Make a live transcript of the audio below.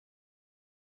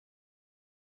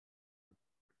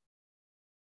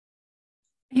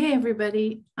Hey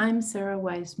everybody, I'm Sara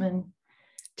Wiseman.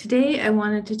 Today I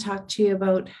wanted to talk to you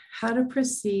about how to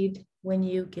proceed when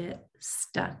you get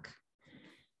stuck.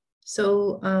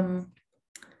 So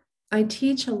I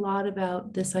teach a lot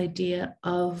about this idea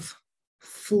of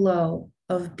flow,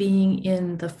 of being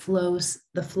in the flow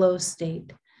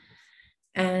state.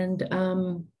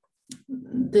 And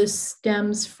this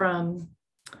stems from,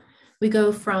 we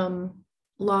go from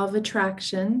law of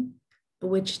attraction,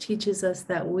 which teaches us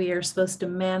that we are supposed to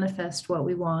manifest what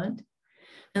we want.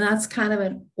 And that's kind of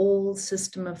an old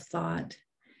system of thought.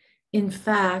 In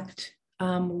fact,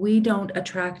 we don't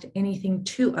attract anything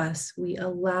to us. We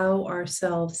allow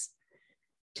ourselves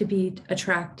to be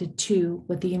attracted to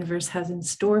what the universe has in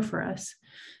store for us.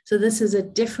 So this is a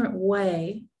different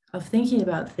way of thinking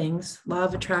about things. Law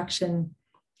of attraction,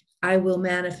 I will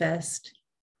manifest.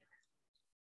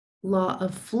 Law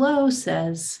of flow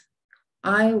says,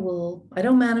 I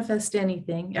don't manifest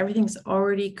anything. Everything's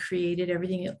already created.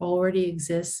 Everything already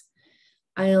exists.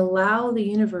 I allow the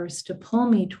universe to pull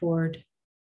me toward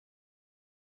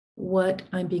what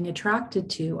I'm being attracted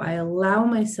to. I allow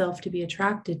myself to be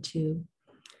attracted to,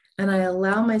 and I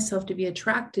allow myself to be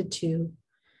attracted to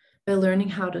by learning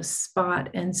how to spot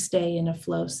and stay in a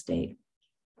flow state.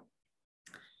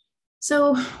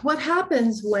 So what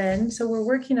happens so we're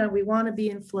working on, we want to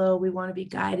be in flow. We want to be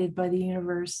guided by the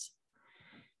universe.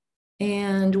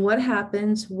 And what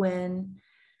happens when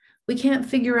we can't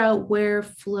figure out where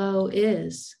flow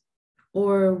is,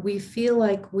 or we feel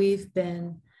like we've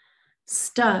been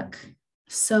stuck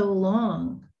so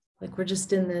long, like we're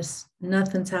just in this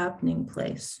nothing's happening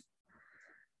place.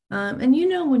 And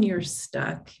when you're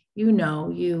stuck, you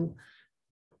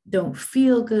don't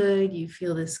feel good. You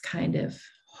feel this kind of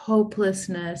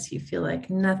hopelessness. You feel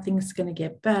like nothing's going to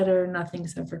get better.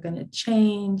 Nothing's ever going to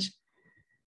change.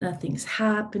 Nothing's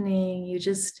happening. You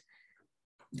just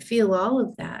feel all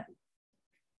of that.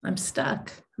 I'm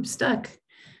stuck.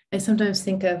 I sometimes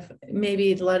think of,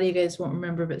 maybe a lot of you guys won't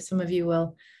remember, but some of you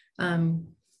will, in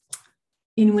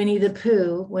Winnie the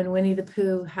Pooh, when Winnie the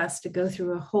Pooh has to go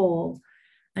through a hole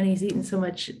and he's eaten so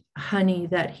much honey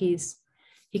that he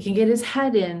can get his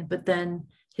head in, but then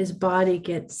his body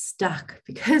gets stuck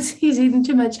because he's eaten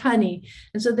too much honey.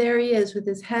 And so there he is with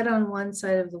his head on one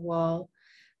side of the wall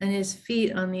and his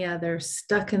feet on the other,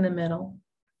 stuck in the middle.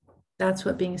 That's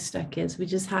what being stuck is. We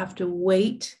just have to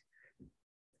wait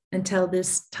until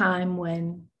this time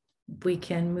when we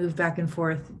can move back and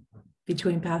forth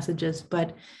between passages.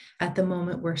 But at the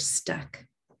moment, we're stuck.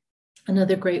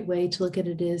 Another great way to look at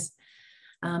it is,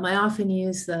 I often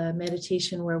use the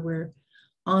meditation where we're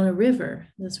on a river.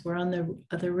 We're on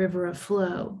the river of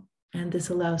flow. And this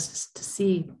allows us to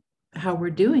see how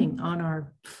we're doing on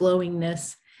our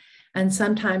flowingness. And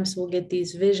sometimes we'll get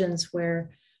these visions where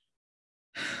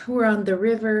we're on the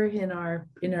river in our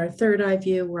third eye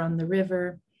view, we're on the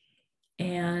river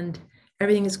and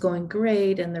everything is going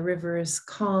great and the river is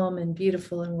calm and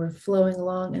beautiful and we're flowing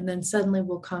along. And then suddenly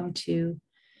we'll come to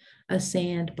a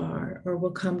sandbar, or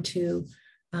we'll come to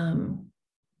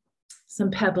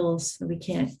some pebbles that we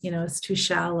can't, it's too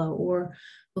shallow, or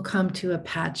we'll come to a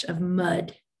patch of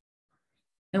mud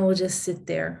and we'll just sit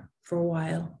there for a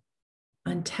while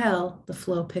until the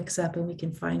flow picks up and we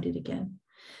can find it again.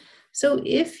 So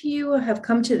if you have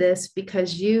come to this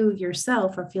because you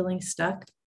yourself are feeling stuck,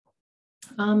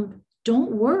 don't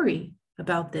worry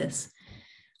about this.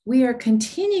 We are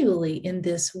continually in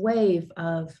this wave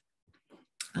of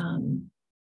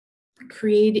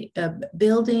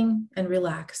building and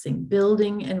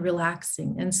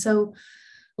relaxing. And so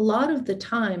a lot of the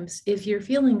times, if you're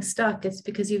feeling stuck, it's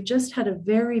because you've just had a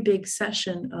very big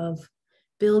session of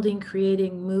building,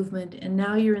 creating, movement, and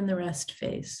now you're in the rest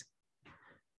phase.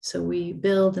 So we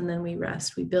build and then we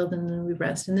rest, we build and then we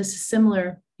rest. And this is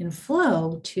similar in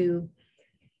flow to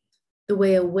the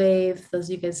way a wave, those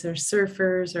of you guys that are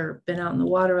surfers or been out in the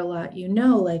water a lot,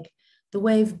 like the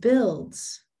wave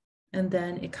builds and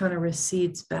then it kind of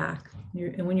recedes back.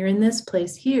 And when you're in this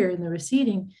place here in the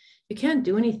receding, you can't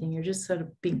do anything. You're just sort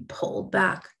of being pulled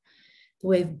back. The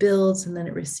wave builds and then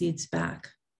it recedes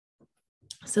back.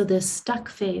 So this stuck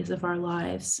phase of our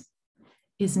lives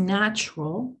is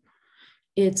natural.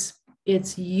 It's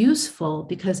useful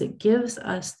because it gives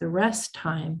us the rest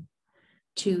time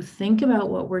to think about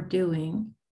what we're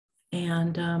doing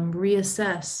and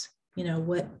reassess,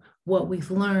 what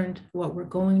we've learned, what we're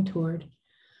going toward.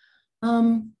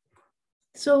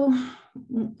 So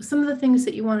some of the things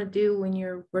that you want to do when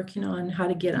you're working on how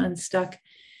to get unstuck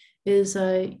is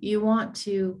you want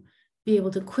to be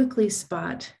able to quickly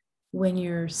spot when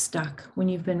you're stuck, when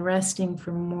you've been resting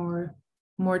for more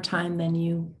time than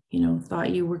you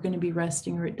thought you were going to be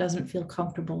resting, or it doesn't feel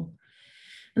comfortable.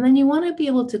 And then you want to be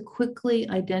able to quickly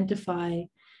identify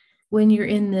when you're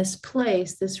in this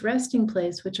place, this resting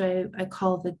place, which I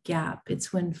call the gap.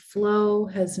 It's when flow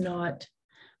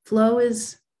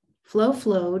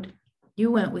flowed,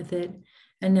 you went with it,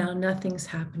 and now nothing's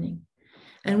happening.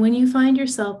 And when you find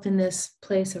yourself in this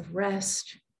place of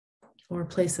rest or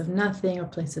place of nothing or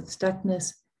place of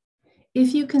stuckness,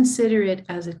 if you consider it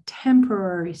as a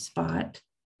temporary spot,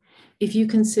 if you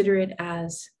consider it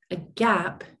as a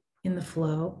gap in the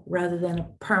flow rather than a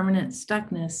permanent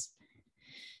stuckness,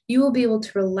 you will be able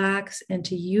to relax and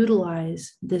to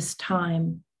utilize this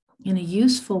time in a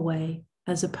useful way,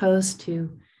 as opposed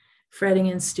to fretting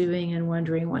and stewing and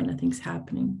wondering why nothing's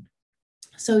happening.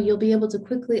 So you'll be able to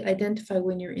quickly identify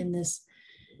when you're in this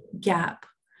gap.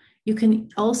 You can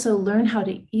also learn how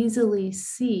to easily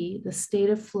see the state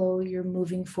of flow you're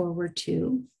moving forward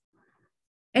to.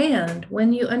 And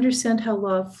when you understand how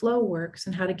law of flow works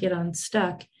and how to get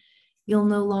unstuck, you'll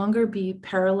no longer be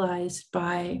paralyzed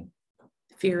by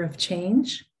fear of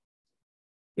change.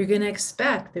 You're going to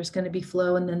expect there's going to be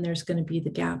flow and then there's going to be the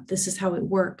gap. This is how it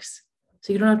works.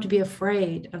 So you don't have to be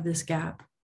afraid of this gap.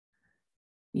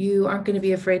 You aren't going to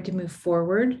be afraid to move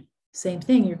forward. Same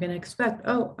thing. You're going to expect,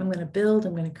 oh, I'm going to build,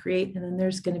 I'm going to create, and then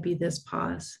there's going to be this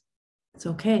pause. It's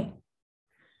okay.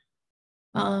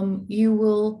 You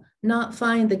will not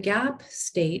find the gap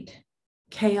state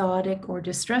chaotic or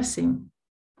distressing.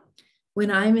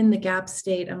 When I'm in the gap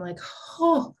state, I'm like,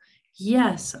 oh,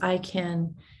 yes, I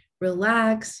can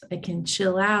relax, I can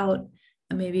chill out.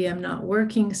 Maybe I'm not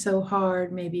working so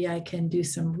hard. Maybe I can do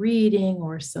some reading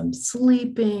or some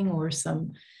sleeping or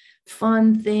some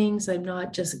fun things. I'm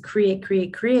not just create,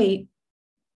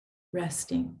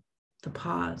 resting, the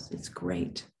pause. It's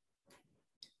great.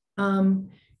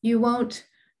 You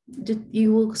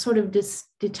will sort of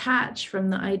detach from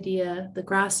the idea, the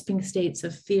grasping states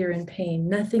of fear and pain.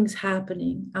 Nothing's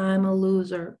happening. I'm a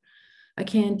loser. I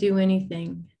can't do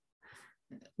anything.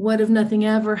 What if nothing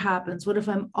ever happens? What if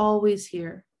I'm always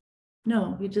here?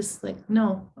 No, you just like,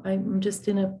 no, I'm just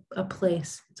in a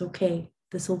place. It's okay.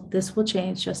 This will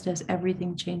change just as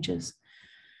everything changes.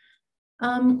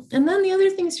 And then the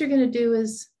other things you're going to do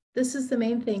is, this is the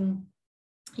main thing.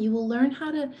 You will learn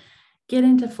how to get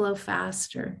into flow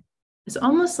faster. It's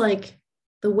almost like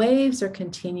the waves are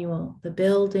continual, the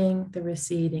building, the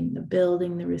receding, the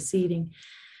building, the receding.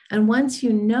 And once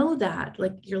you know that,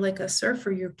 like you're like a surfer,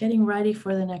 you're getting ready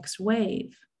for the next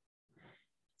wave.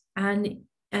 And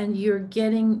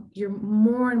you're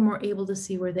more and more able to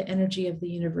see where the energy of the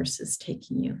universe is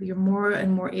taking you. You're more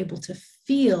and more able to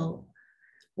feel,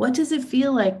 what does it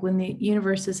feel like when the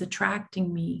universe is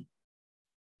attracting me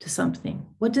to something?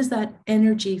 What does that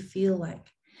energy feel like?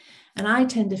 And I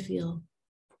tend to feel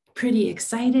pretty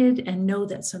excited and know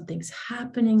that something's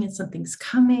happening and something's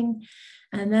coming.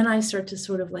 And then I start to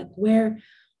sort of like, where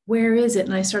is it?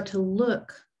 And I start to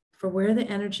look for where the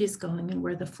energy is going and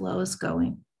where the flow is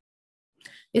going.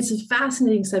 It's a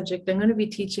fascinating subject. I'm going to be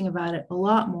teaching about it a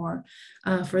lot more.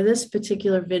 For this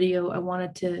particular video, I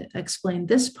wanted to explain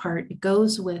this part. It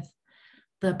goes with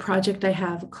the project I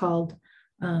have called,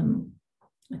 I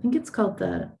think it's called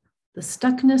the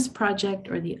Stuckness Project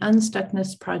or the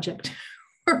Unstuckness Project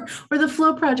or the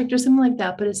Flow Project or something like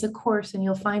that. But it's a course, and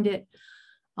you'll find it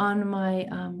on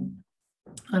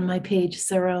my page,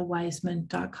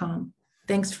 sarawiseman.com.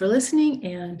 Thanks for listening,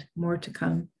 and more to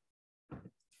come.